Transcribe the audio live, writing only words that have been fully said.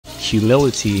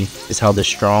Humility is how the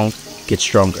strong get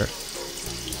stronger.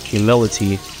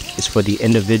 Humility is for the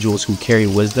individuals who carry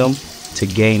wisdom to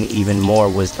gain even more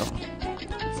wisdom.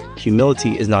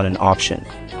 Humility is not an option.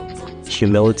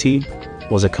 Humility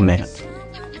was a command.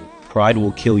 Pride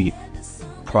will kill you.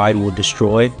 Pride will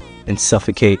destroy and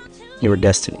suffocate your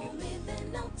destiny.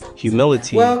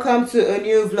 Humility. Welcome to a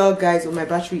new vlog, guys. Oh, my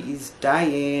battery is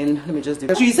dying. Let me just do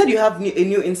it. You said you have a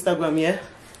new Instagram, yeah?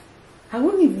 I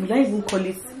won't even call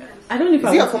it. I don't know if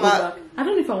I want to go back. I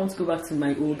don't know if I want to go back to my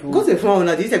old one. Go to the phone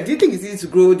now. Do you think it's easy to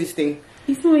grow this thing?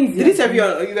 It's not easy. Did it tell you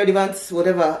irrelevant,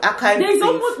 whatever, archive? There's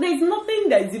nothing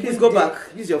that is. Please go back.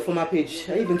 Use your former page.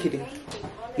 Are you even kidding?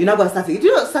 You're not gonna start it.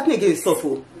 You're not starting again. It's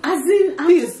awful. As in,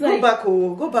 please go back.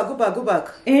 Oh, go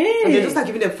back. Eh. And then just start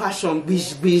giving them fashion,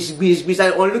 bish,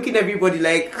 and on looking everybody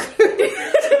like. That's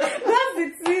the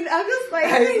thing. I'm just like,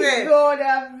 please go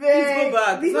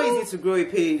back. It's not easy to grow a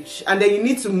page, and then you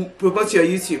need to promote your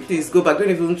YouTube. Please go back. Don't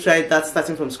even try that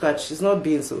starting from scratch. It's not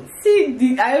being so.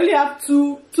 See, I only have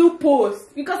two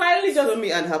posts because I only just. Show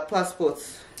me and her passport.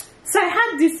 So I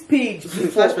had this page. This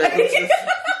is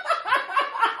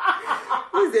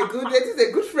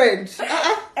a good friend.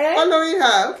 Following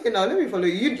her. Okay, now let me follow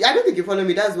you. I don't think you follow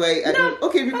me. That's why I don't.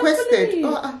 Okay, requested.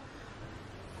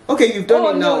 Okay, you've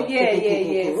done it now. No, yeah.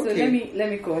 Okay. So let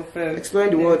me confirm.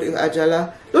 Exploring the world,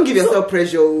 Ajala. Don't give yourself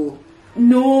pressure.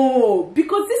 No,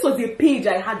 because this was a page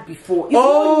I had before.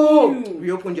 It's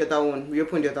reopened the other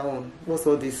one. What's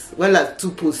all this? When like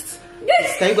 2 posts.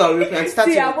 Can you go and reopen and start?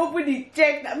 See, I'm opening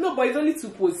check. No, but it's only 2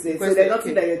 posts. So there's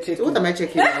nothing that you're checking. So what am I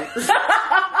checking now?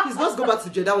 Please just go back to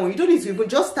Jeddah one. You don't need to even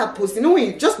just start posting. No, when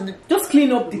you just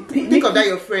clean up the think of that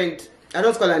your friend. I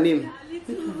don't call her name.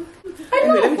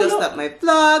 Anyway, let me just start my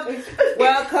vlog.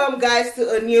 Welcome guys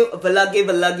to a new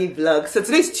vlog. So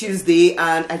today's Tuesday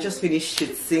and I just finished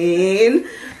shooting.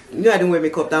 You know I don't wear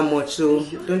makeup that much, so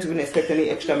don't even expect any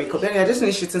extra makeup. Anyway, I just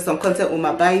finished shooting some content on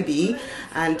my baby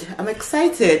and I'm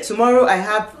excited. Tomorrow I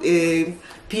have a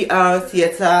PR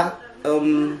theater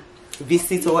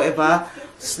visit or whatever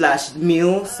 /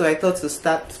 meal, so I thought to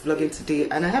start vlogging today.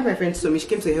 And I have my friend Somi. She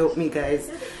came to help me, guys.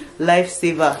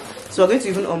 Lifesaver. So we're going to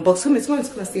even unbox some. It's going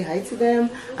to say hi to them,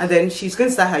 and then she's going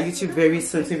to start her YouTube very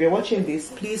soon. So if you're watching this,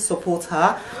 please support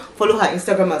her. Follow her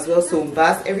Instagram as well. So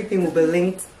vast, everything will be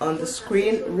linked on the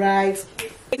screen right.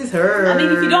 This is her. I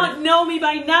mean, if you don't know me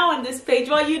by now on this page,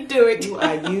 what are you doing? Who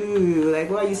are you? Like,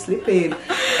 why are you sleeping?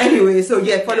 Anyway, so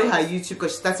yeah, follow her YouTube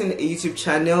because she's starting a YouTube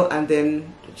channel, and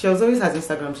then she always has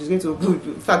Instagram. She's going to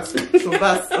in fact so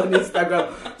fast on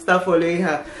Instagram. Start following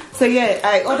her. So yeah,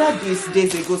 I ordered this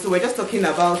days ago. So we're just talking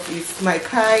about it's my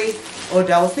Kai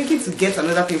order. I was thinking to get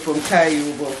another thing from Kai,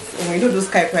 but you know those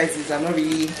Kai prices are not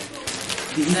really.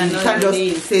 You can't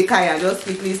just say Kai and just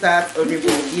quickly start ordering.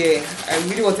 Yeah, I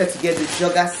really wanted to get the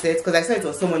jogger set because I saw it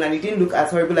on someone and it didn't look as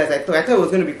horrible as I thought. I thought it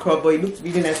was going to be crop, but it looked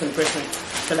really nice in person.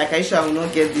 So like, I will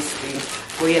not get this thing.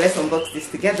 But yeah, let's unbox this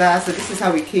together. So this is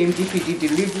how it came. DPD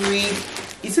delivery.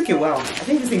 It took a while. I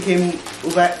think this thing came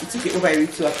over. It took it over a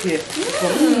week to appear.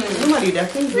 Normally, that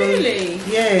thing really.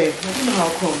 Yeah, I don't know how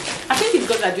come. I think it's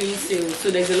because they're doing sales, so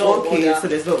there's a lot. Okay, so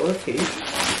there's no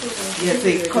Yeah, so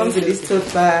it comes in this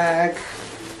tote bag.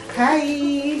 Hi,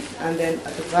 and then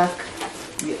at the back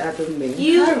we are the main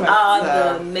character.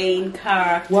 Are the main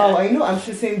character. Wow, I know I'm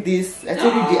shooting this. I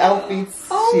told you the outfits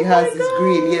she has is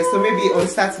green. Yeah, so maybe on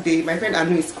Saturday my friend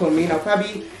Anu is coming.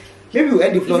 Maybe we'll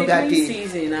end the vlog that day.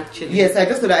 Season, actually. Yes, I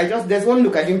just thought there's one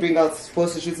look I didn't bring out for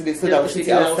to shoot today, so that we'll shoot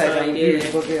it outside and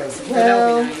we'll do it as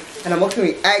well. Nice. And I'm working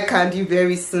with eye candy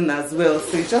very soon as well,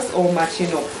 so it's just all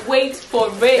matching up. Wait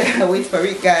for it. Wait for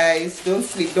it, guys. Don't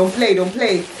sleep. Don't play.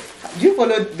 You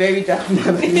followed very dark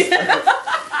man.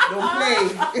 Don't play.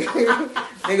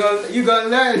 You're gonna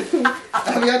learn.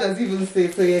 Avia does even say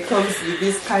so. It comes with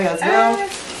this Kai as well,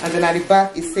 and then at the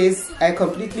back it says I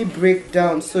completely break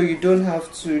down, so you don't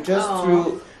have to just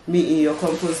throw me in your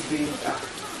compost bin.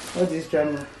 What is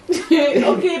drama?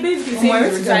 Okay, basically I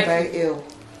went to buy ale.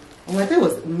 My thing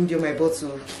was medium my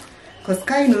bottle. Because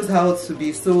Kai knows how to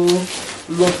be so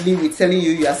lovely with telling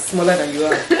you are smaller than you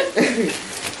are.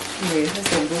 Anyway, let's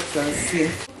unbox and see.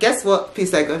 Guess what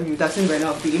piece I got you? That's in by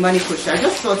now. The Imani Kosher. I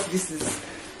just thought this is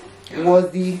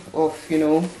worthy of,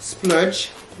 splurge.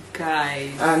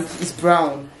 Guys. And it's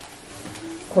brown.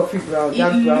 Coffee brown.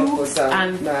 Dark brown for that.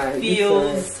 And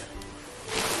feels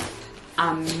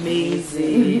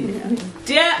amazing.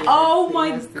 Oh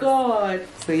my god.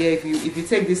 So yeah, if you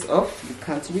take this off, you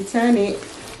can't return it.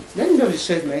 Let me know if the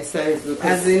shirt my size though,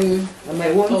 as in I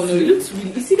might want to. No, it looks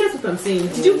really. You see, that's what I'm saying.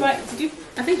 Did you?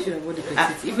 I think you should have worn the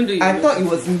petite, even though I thought it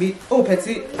was mid. Oh,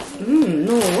 petite.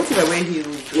 No, what if I wear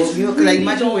heels? Like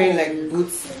imagine wearing like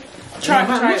boots. Try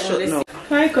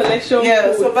collection.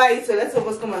 Yeah, so buy it. So let's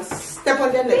almost come and step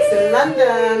on their necks in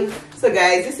London. So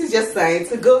guys, this is just sign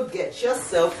to go get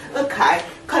yourself a Kai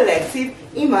Collective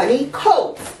Imani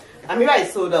coat. I mean, I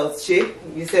sold out, Shay.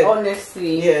 You said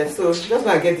honestly. Yeah, so just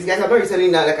gonna get these guys. I'm not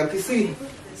returning now. Like I'm PC.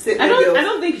 I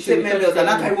don't think you should return them.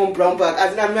 I like one brown bag.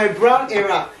 As in my brown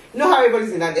era. You know how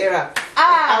everybody's in that era.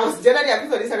 I was generally I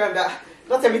put on Instagram that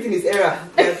not everything is era.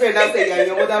 My friend now said you're in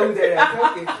your motherhood era.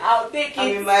 Okay. I'll take it.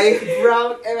 I'm in my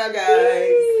brown era,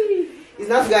 guys. It's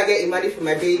not gonna get money for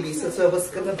my baby, so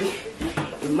it's gonna be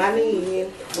money.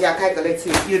 Yeah, Kai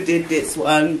Collective. You did this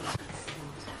one.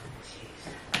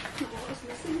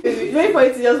 It's very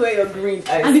funny to just wear your green.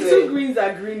 And the two greens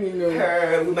are green, you know.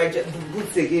 With my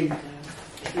boots again.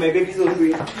 My baby's own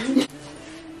green.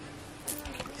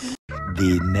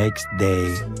 The next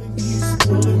day.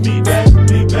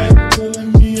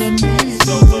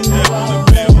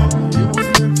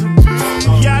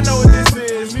 Yeah, I know what this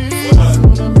is.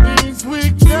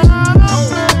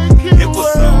 It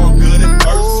was so good at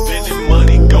first, spending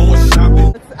money, going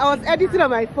shopping. I was editing on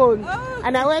my phone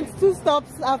and I went 2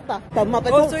 stops after.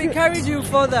 Oh, so he carried you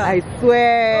further? I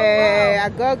swear. I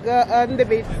got on the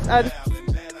beach.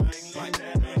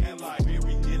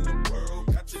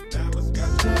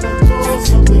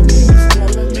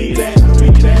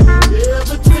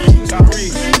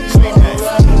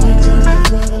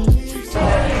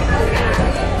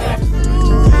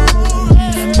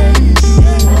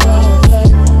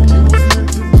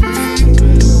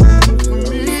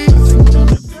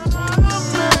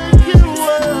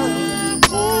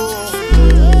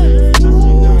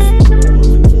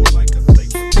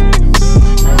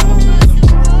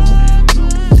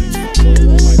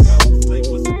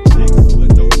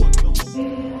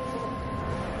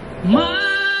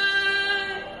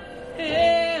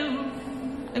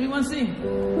 Everyone sing.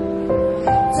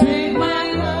 Take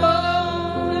my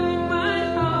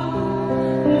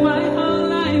whole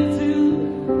life too.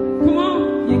 Come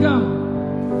on, you go.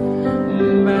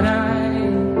 But I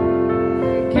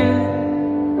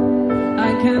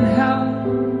can't help.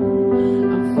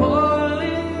 I'm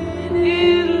falling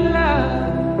in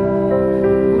love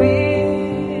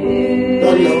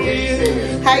with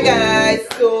you. Hi guys,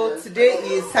 so today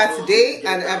is Saturday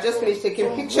and I've just finished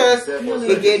taking pictures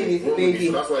again with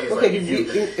baby.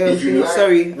 Okay,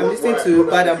 sorry, I'm listening to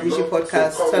Bad and Bushy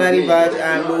podcast. Tonali Bad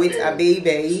and Louis a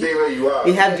baby.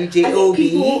 We have DJ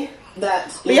Obi.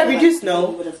 We have reduced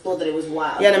now.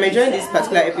 Yeah, and I'm enjoying this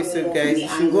particular episode, guys. You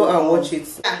should go and watch it.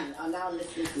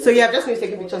 So yeah, I've just finished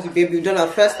taking pictures with baby. We've done our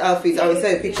first outfit. I will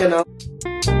send a picture now.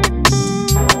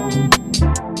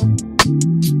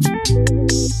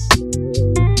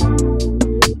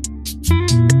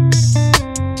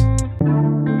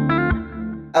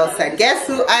 Outside, guess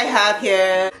who I have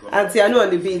here? Auntie Anu on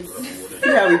the beat. See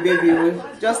how we baby,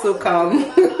 just so calm.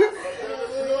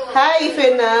 Hi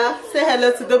Ifena, say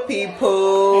hello to the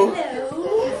people.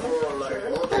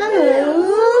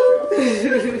 Hello.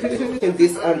 In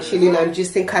this I'm chilling and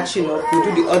just catching up. We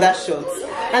do the other shots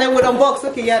and then we'll unbox.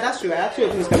 Okay, yeah, that's true. I actually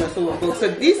opened this camera so unbox. So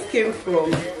this came from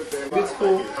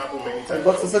beautiful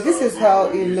boxes. So this is how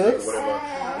it looks.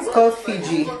 It's called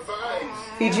FIJI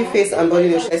face and body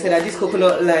lotion. I said that this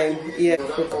coconut lime, yeah,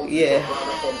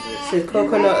 so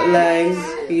coconut lime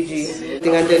FIJI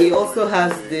thing, and then it also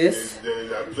has this.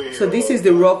 So this is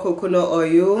the raw coconut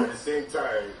oil,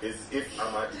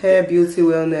 hair beauty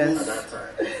wellness.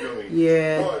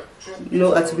 Yeah,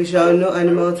 no artificial, no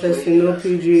animal testing, no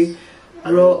PG,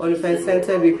 raw unrefined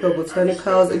scented with pure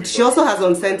botanicals. She also has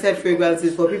unscented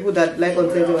fragrances for people that like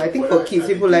unscented. I think for kids,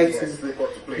 people like to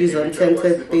use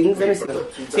unscented things. Let me see.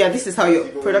 So yeah, this is how your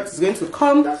product is going to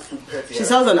come. She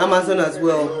sells on Amazon as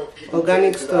well.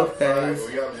 Organic stuff, guys.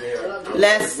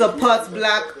 Let's support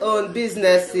black-owned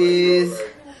businesses.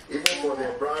 Even for the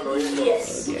brand or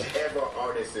whichever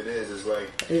artist it is like.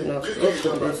 I don't know. Let's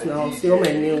do this now. See all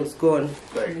my nails gone.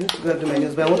 I need to go do my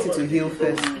nails, but I want it to heal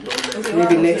first.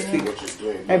 Maybe next week.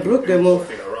 I broke them off.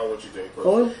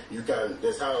 Oh. You can.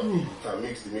 That's how you can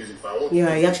mix the music.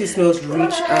 Yeah, it actually smells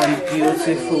rich and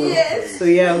beautiful. Yes. So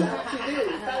yeah,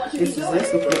 this is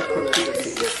let's look at.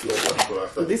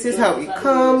 So this is how it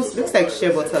comes. Looks like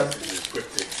shea butter.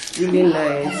 Really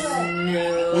nice.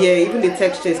 Yeah, even the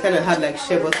texture is kind of hard like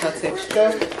shea butter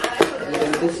texture. And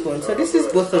then this one. So this is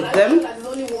both of them.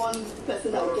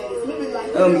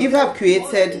 If I've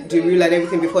created the reel and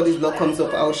everything before this vlog comes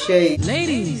up, I'll share it.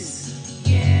 Ladies,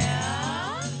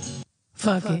 yeah,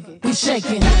 fuck it, we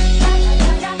shaking.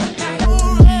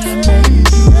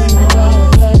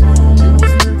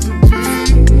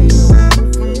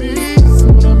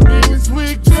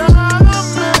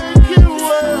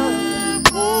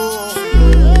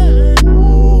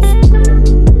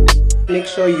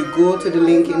 sure you go to the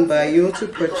link in bio to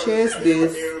purchase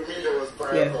this.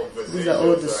 Yeah, these are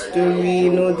all the story.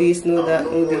 No this, no that,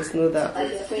 no this, no that.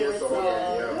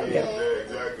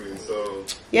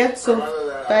 Yeah, so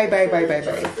bye.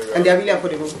 And they're really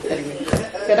affordable anyway.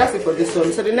 So that's it for this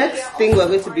one. So the next thing we're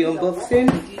going to be unboxing,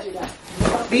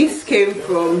 this came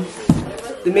from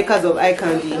the makers of eye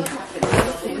candy.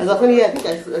 As of only, I think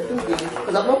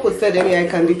because I've not posted any eye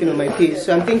candy thing on my page,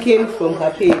 so I'm thinking from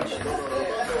her page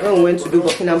when we went to do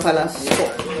Buckingham Palace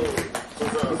stop.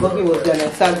 The booking was done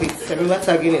and tagged it. I remember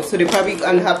tagging it. So they probably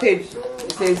on her page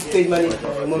it says page manager,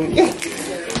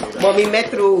 mommy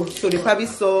Metro. So they probably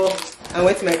saw and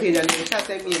went to my page and they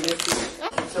sent me a message.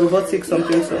 Robotic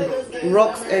something, so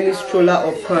rocks any stroller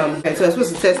or pram. And so I'm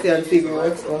supposed to test it and see if it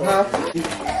works on her.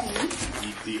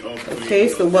 Okay,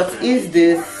 so what is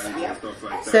this?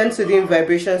 Sensory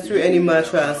vibrations through any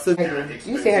mattress. So did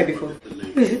you say hi before?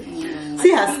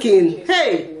 See her skin.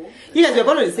 Hey, you guys were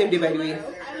born on the same day, by the way.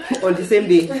 On the same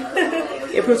day,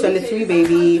 April 23,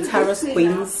 baby. Taurus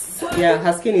Queens. Yeah,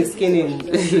 her skin is skinning.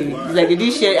 Like they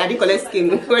didn't share. I didn't collect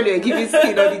skin when they were giving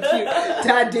skin on the queue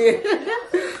that day.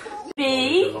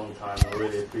 Babe,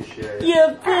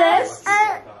 you're blessed.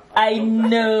 I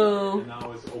know.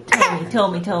 Tell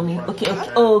me. Okay.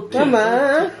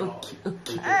 Mama.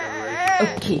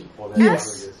 Okay.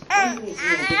 Yes.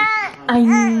 I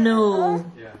know.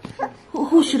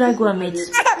 Who should I go and meet?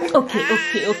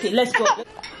 Okay. Let's go.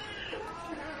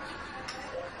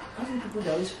 People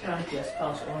that always prank their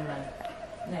spouse online.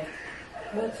 Like,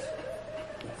 what?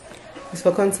 It's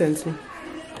for content.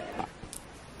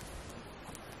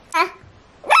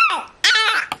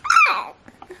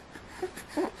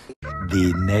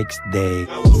 The next day.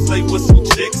 I was late with some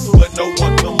chicks, but no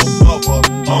one come above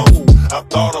her. I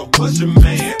thought I was your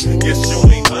man, guess you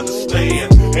ain't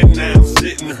understand. And now I'm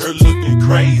sitting here looking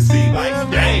crazy, like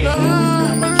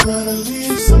damn. I try to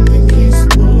leave something keeps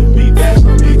pulling me back.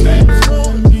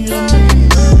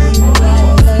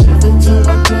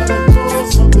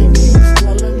 Something keeps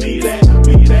telling me that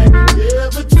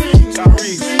everything's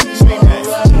crazy.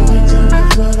 I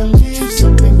try to leave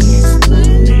something keeps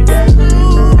pulling me back.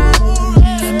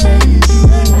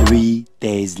 3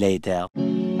 days later.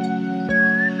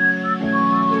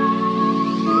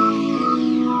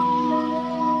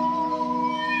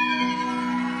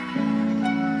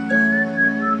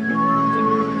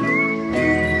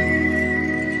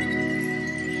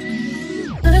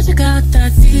 You got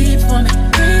that deep for me,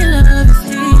 real love is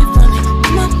deep for me.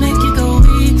 Might make you go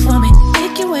weak for me,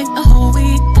 make you wait a whole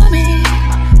week for me.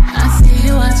 I see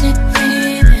you watching,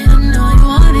 baby. I know you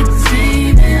wanted to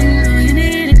see me. I know you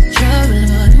needed trouble,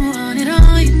 but you want it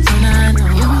all. You till I know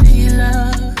you need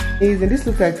love. This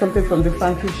looks like something from the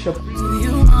funky shop. Do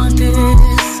you want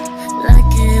this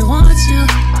like it wants you?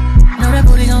 Know that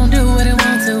booty gon'